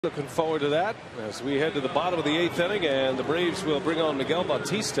Looking forward to that as we head to the bottom of the 8th inning, and the Braves will bring on Miguel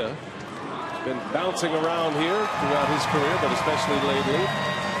Batista. He's been bouncing around here throughout his career, but especially lately.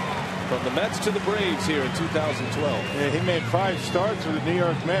 From the Mets to the Braves here in 2012. Yeah, he made 5 starts with the New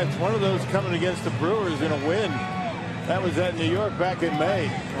York Mets. One of those coming against the Brewers in a win. That was at New York back in May,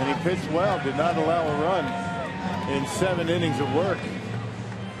 and he pitched well. Did not allow a run in 7 innings of work.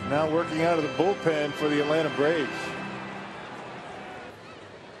 Now working out of the bullpen for the Atlanta Braves.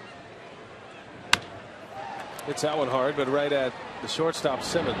 It's that one hard, but right at the shortstop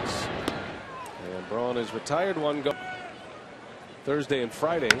Simmons. And Braun is retired. One go Thursday and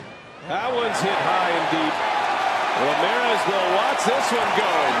Friday. That one's hit high and deep. Ramirez will watch this one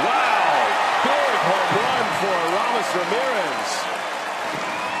go. Wow! Big home run for Ramos Ramirez.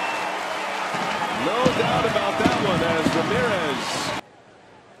 No doubt about that one, as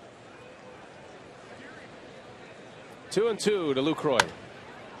Ramirez. 2-2 to Lucroy.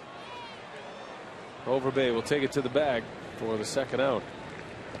 Overbay will take it to the bag for the second out.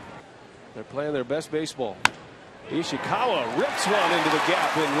 They're playing their best baseball. Ishikawa rips one into the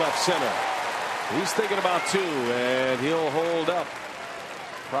gap in left center. He's thinking about 2, and he'll hold up.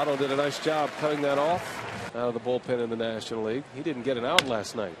 Prado did a nice job cutting that off out of the bullpen in the National League. He didn't get an out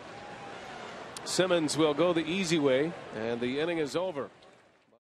last night. Simmons will go the easy way, and the inning is over.